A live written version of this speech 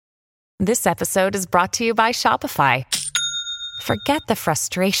This episode is brought to you by Shopify. Forget the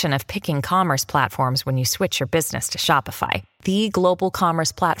frustration of picking commerce platforms when you switch your business to Shopify, the global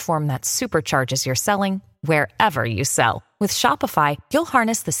commerce platform that supercharges your selling wherever you sell. With Shopify, you'll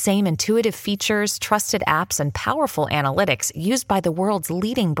harness the same intuitive features, trusted apps, and powerful analytics used by the world's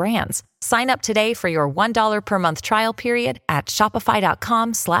leading brands. Sign up today for your $1 per month trial period at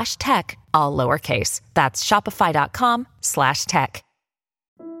shopify.com/tech, all lowercase. That's shopify.com/tech.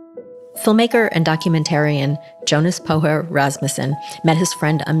 Filmmaker and documentarian Jonas Poher Rasmussen met his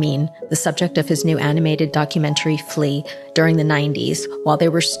friend Amin, the subject of his new animated documentary Flee, during the 90s while they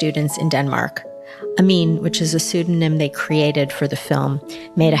were students in Denmark. Amin, which is a pseudonym they created for the film,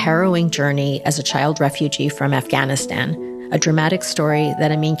 made a harrowing journey as a child refugee from Afghanistan, a dramatic story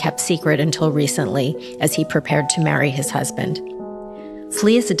that Amin kept secret until recently as he prepared to marry his husband.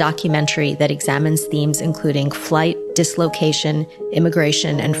 Flee is a documentary that examines themes including flight, dislocation,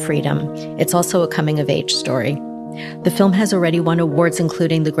 immigration, and freedom. It's also a coming-of-age story. The film has already won awards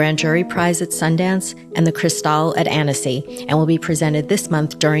including the Grand Jury Prize at Sundance and the Cristal at Annecy, and will be presented this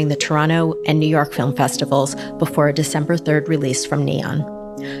month during the Toronto and New York Film Festivals before a December 3rd release from Neon.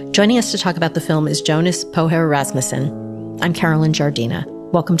 Joining us to talk about the film is Jonas Poher Rasmussen. I'm Carolyn Jardina.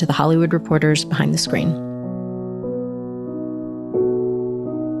 Welcome to the Hollywood Reporters Behind the Screen.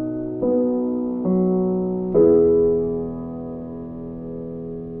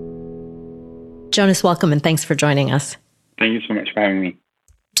 Jonas, welcome, and thanks for joining us. Thank you so much for having me.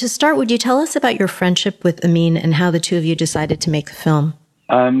 To start, would you tell us about your friendship with Amin and how the two of you decided to make the film?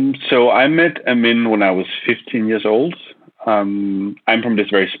 So I met Amin when I was 15 years old. I'm from this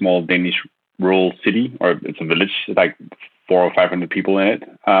very small Danish rural city, or it's a village, like 400 or 500 people in it.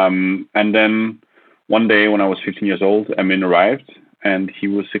 And then one day when I was 15 years old, Amin arrived, and he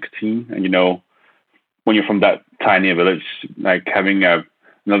was 16. And, when you're from that tiny village, like having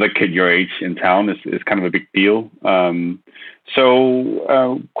another kid your age in town is kind of a big deal.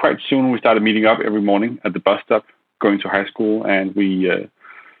 So quite soon we started meeting up every morning at the bus stop, going to high school, and we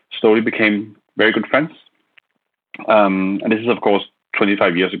slowly became very good friends. And this is, of course,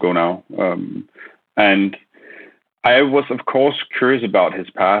 25 years ago now. And I was, of course, curious about his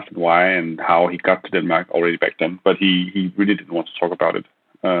past and why and how he got to Denmark already back then, but he really didn't want to talk about it.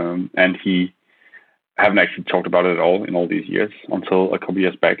 And he haven't actually talked about it at all in all these years until a couple of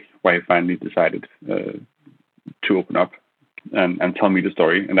years back, where he finally decided to open up and tell me the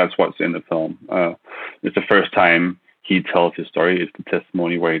story. And that's what's in the film. It's the first time he tells his story. It's the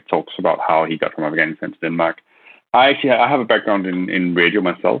testimony where he talks about how he got from Afghanistan to Denmark. I have a background in radio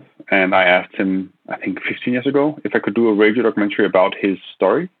myself, and I asked him, I think 15 years ago, if I could do a radio documentary about his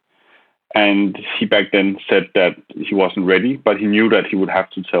story. And he back then said that he wasn't ready, but he knew that he would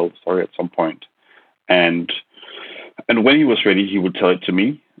have to tell the story at some point. And when he was ready, he would tell it to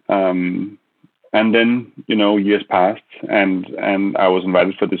me. And then, years passed, and I was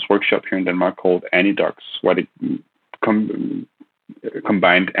invited for this workshop here in Denmark called AniDocs, where they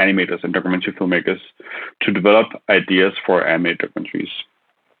combined animators and documentary filmmakers to develop ideas for animated documentaries.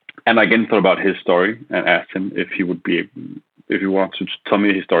 And I again thought about his story and asked him if he wanted to tell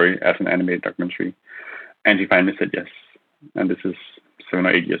me his story as an animated documentary. And he finally said yes. And this is 7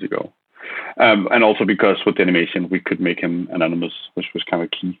 or 8 years ago. And also because with the animation, we could make him anonymous, which was kind of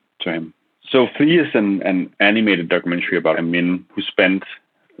key to him. So Flee is an animated documentary about Amin, who spent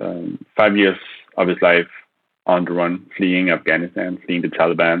 5 years of his life on the run, fleeing Afghanistan, fleeing the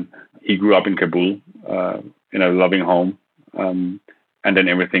Taliban. He grew up in Kabul in a loving home. And then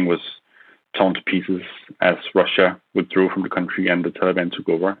everything was torn to pieces as Russia withdrew from the country and the Taliban took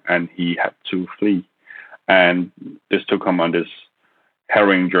over, and he had to flee. And this took him on this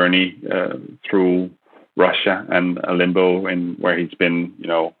harrowing journey through Russia and a limbo in where he's been,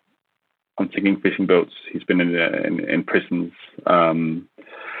 on sinking fishing boats. He's been in prisons.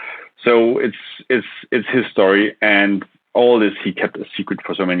 So it's his story, and all this he kept a secret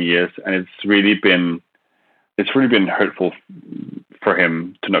for so many years, and it's really been hurtful for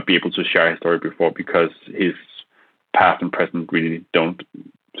him to not be able to share his story before, because his past and present really don't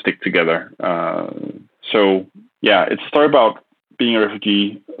stick together. So yeah, it's a story about being a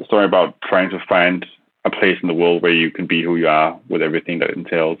refugee, a story about trying to find a place in the world where you can be who you are with everything that it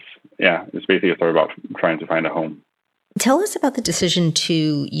entails. Yeah, it's basically a story about trying to find a home. Tell us about the decision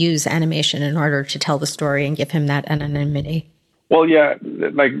to use animation in order to tell the story and give him that anonymity. Well, yeah,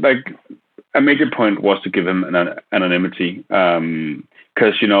 like a major point was to give him an anonymity,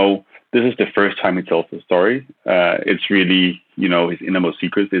 because, this is the first time he tells the story. It's really, his innermost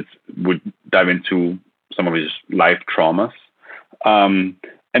secrets. It would dive into some of his life traumas. And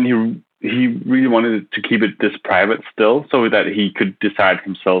he he really wanted to keep it this private still, so that he could decide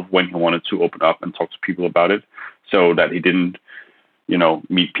himself when he wanted to open up and talk to people about it, so that he didn't,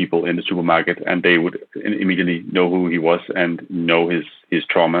 meet people in the supermarket and they would immediately know who he was and know his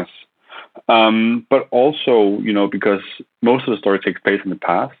traumas. But also, because most of the story takes place in the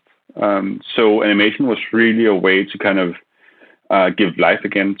past, so animation was really a way to kind of give life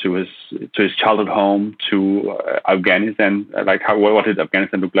again to his childhood home, to Afghanistan. Like what did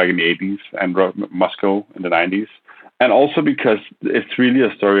Afghanistan look like in the 80s and Moscow in the 90s? And also because it's really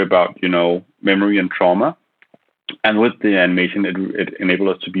a story about memory and trauma. And with the animation, it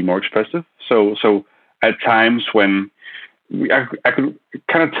enabled us to be more expressive. So at times when I could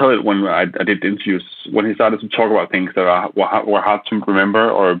kind of tell it when I did interviews, when he started to talk about things that were hard to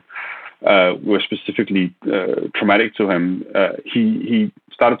remember or were specifically traumatic to him, he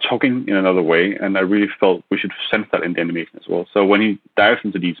started talking in another way, and I really felt we should sense that in the animation as well. So when he dives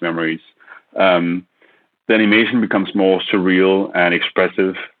into these memories, the animation becomes more surreal and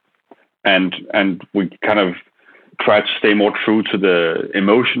expressive, and we kind of try to stay more true to the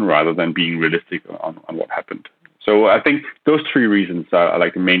emotion rather than being realistic on what happened. So I think those three reasons are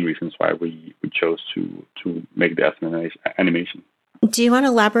like the main reasons why we chose to make the animation. Do you want to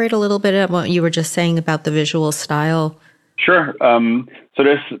elaborate a little bit on what you were just saying about the visual style? Sure. So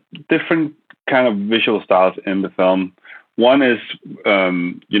there's different kind of visual styles in the film. One is,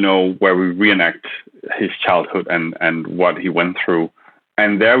 where we reenact his childhood and what he went through.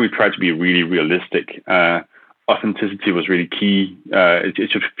 And there we try to be really realistic. Authenticity was really key.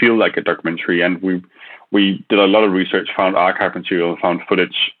 It should feel like a documentary. And we did a lot of research, found archive material, found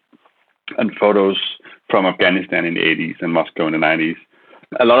footage and photos from Afghanistan in the 80s and Moscow in the 90s.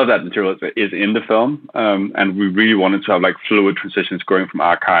 A lot of that material is in the film, and we really wanted to have like fluid transitions going from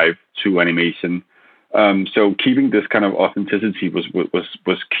archive to animation. So keeping this kind of authenticity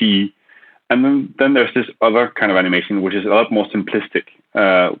was key. And then there's this other kind of animation, which is a lot more simplistic,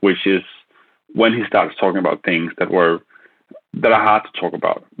 which is when he starts talking about things that are hard to talk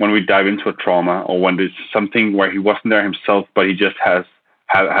about. When we dive into a trauma, or when there's something where he wasn't there himself, but he just have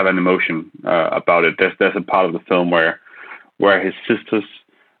an emotion about it. There's a part of the film where his sisters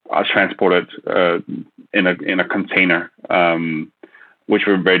are transported in a container, which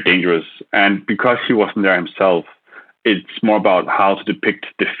were very dangerous. And because he wasn't there himself, it's more about how to depict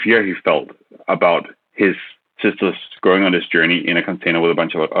the fear he felt about his sisters going on this journey in a container with a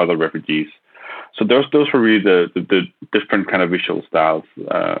bunch of other refugees. So those were really the different kind of visual styles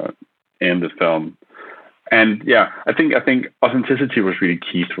in the film. And yeah, I think authenticity was really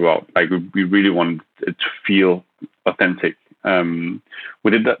key throughout. Like we really wanted it to feel authentic.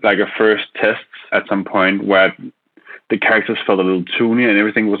 We did like a first test at some point where the characters felt a little toony and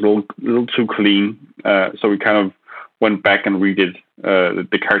everything was a little too clean. So we kind of went back and redid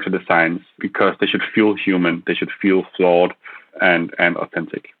the character designs because they should feel human, they should feel flawed and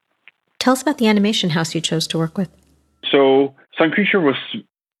authentic. Tell us about the animation house you chose to work with. So Sun Creature was,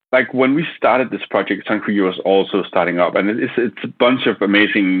 like when we started this project, Sun Creature was also starting up, and it's a bunch of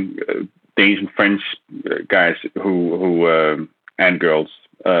amazing Danish and French guys who and girls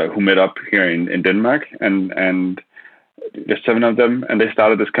who met up here in Denmark, and there's 7 of them, and they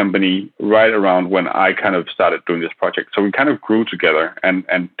started this company right around when I kind of started doing this project. So we kind of grew together, and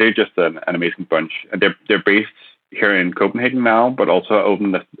they're just an amazing bunch. And they're based here in Copenhagen now, but also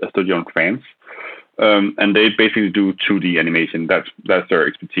opened a studio in France. And they basically do 2D animation. That's their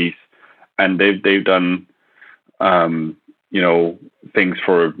expertise. And they've done things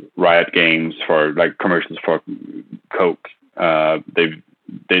for Riot Games, for like commercials for Coke.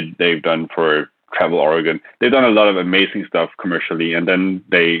 They've done for Travel Oregon. They've done a lot of amazing stuff commercially, and then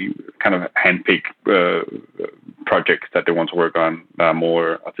they kind of handpick projects that they want to work on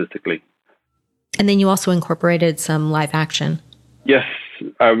more artistically. And then you also incorporated some live action. Yes,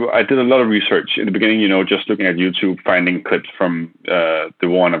 I did a lot of research in the beginning, just looking at YouTube, finding clips from the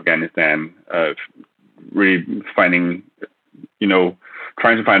war in Afghanistan, really finding,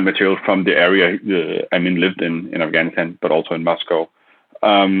 trying to find material from the area Amin lived in Afghanistan, but also in Moscow.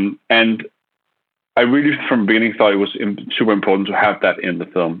 And I really, from the beginning, thought it was super important to have that in the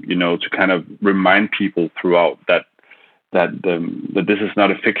film, to kind of remind people throughout that this is not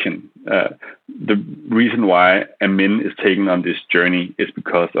a fiction. The reason why Amin is taking on this journey is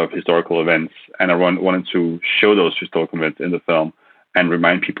because of historical events, and I wanted to show those historical events in the film and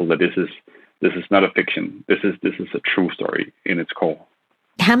remind people that this is not a fiction. This is a true story in its core.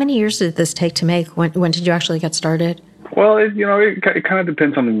 How many years did this take to make? When did you actually get started? Well, it kind of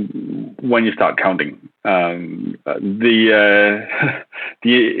depends on when you start counting. The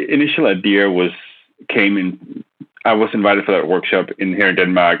initial idea came in I was invited for that workshop here in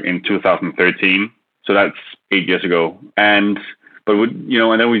Denmark in 2013. So that's 8 years ago. And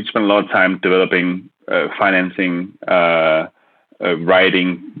then we spent a lot of time developing, financing,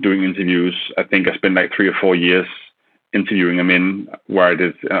 writing, doing interviews. I think I spent like 3 or 4 years interviewing Amin, where I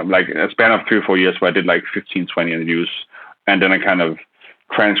did like a span of 3 or 4 years where I did like 15, 20 interviews. And then I kind of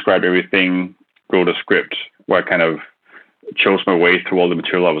transcribed everything, wrote a script where I kind of chose my way through all the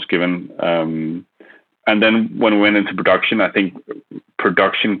material I was given. And then when we went into production, I think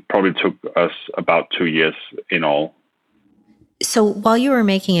production probably took us about 2 years in all. So while you were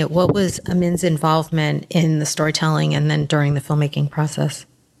making it, what was Amin's involvement in the storytelling and then during the filmmaking process?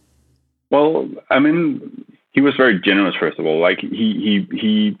 Well, Amin, he was very generous, first of all. Like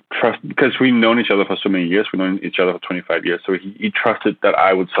he trusted, because we've known each other for so many years. We've known each other for 25 years. So he trusted that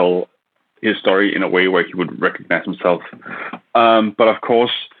I would tell his story in a way where he would recognize himself. But of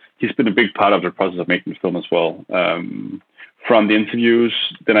course, he's been a big part of the process of making the film as well. From the interviews,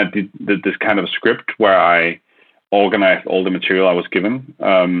 then I did this kind of script where I organized all the material I was given.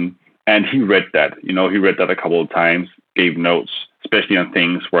 And he read that. He read that a couple of times, gave notes, especially on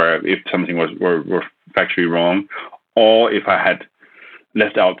things where if something were factually wrong, or if I had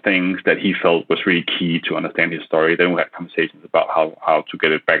left out things that he felt was really key to understand his story. Then we had conversations about how to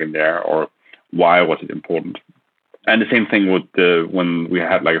get it back in there, or why was it important. And the same thing with when we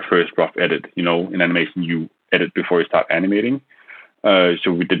had like a first rough edit. In animation you edit before you start animating.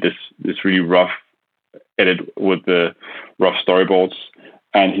 So we did this really rough edit with the rough storyboards,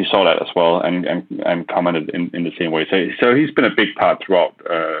 and he saw that as well and commented in the same way. So he's been a big part throughout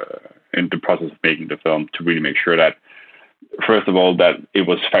in the process of making the film, to really make sure that, first of all, that it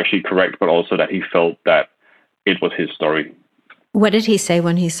was factually correct, but also that he felt that it was his story. What did he say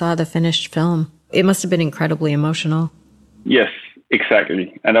when he saw the finished film? It must have been incredibly emotional. Yes,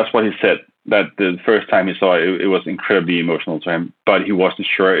 exactly. And that's what he said, that the first time he saw it, it was incredibly emotional to him, but he wasn't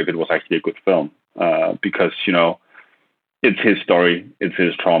sure if it was actually a good film, because, it's his story, it's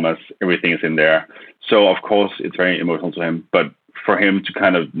his traumas, everything is in there. So, of course, it's very emotional to him, but for him to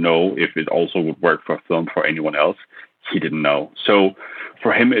kind of know if it also would work for a film for anyone else, he didn't know. So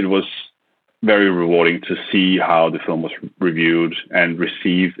for him, it was very rewarding to see how the film was reviewed and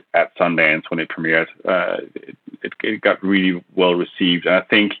received at Sundance when it premiered. It got really well received. And I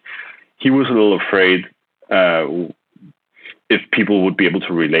think he was a little afraid if people would be able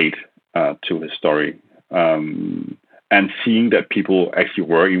to relate to his story. And seeing that people actually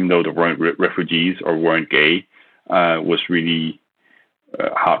were, even though they weren't refugees or weren't gay, was really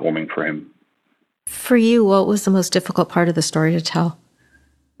heartwarming for him. For you, what was the most difficult part of the story to tell?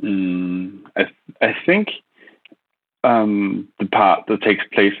 I think the part that takes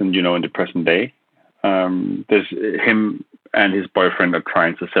place in the present day. There's him and his boyfriend are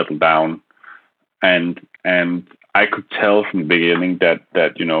trying to settle down, and I could tell from the beginning that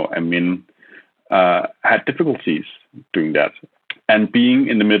Amin had difficulties doing that, and being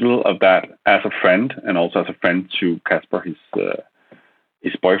in the middle of that as a friend, and also as a friend to Kasper,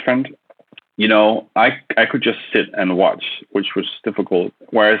 his boyfriend. I could just sit and watch, which was difficult.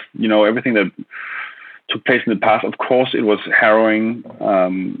 Whereas, everything that took place in the past, of course, it was harrowing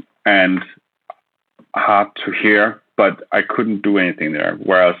and hard to hear, but I couldn't do anything there.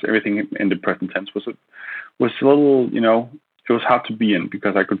 Whereas everything in the present tense was a little, it was hard to be in,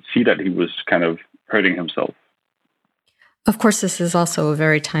 because I could see that he was kind of hurting himself. Of course, this is also a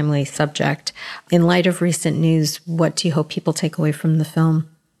very timely subject. In light of recent news, what do you hope people take away from the film?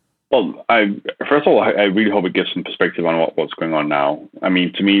 Well, first of all, I really hope it gives some perspective on what's going on now. I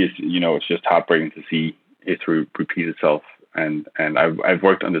mean, to me, it's just heartbreaking to see history repeat itself. And I've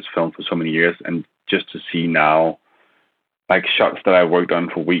worked on this film for so many years, and just to see now, like shots that I worked on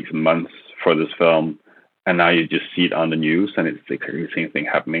for weeks and months for this film, and now you just see it on the news, and it's exactly the same thing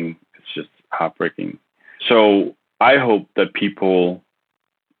happening. It's just heartbreaking. So I hope that people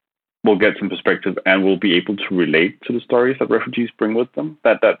will get some perspective and will be able to relate to the stories that refugees bring with them.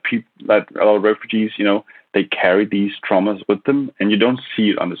 That a lot of refugees, they carry these traumas with them, and you don't see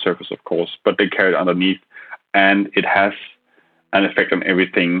it on the surface, of course, but they carry it underneath, and it has an effect on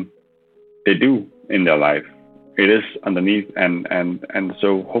everything they do in their life. It is underneath, and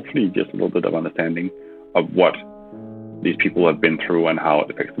so hopefully just a little bit of understanding of what these people have been through and how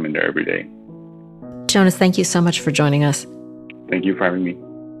it affects them in their everyday. Jonas, thank you so much for joining us. Thank you for having me.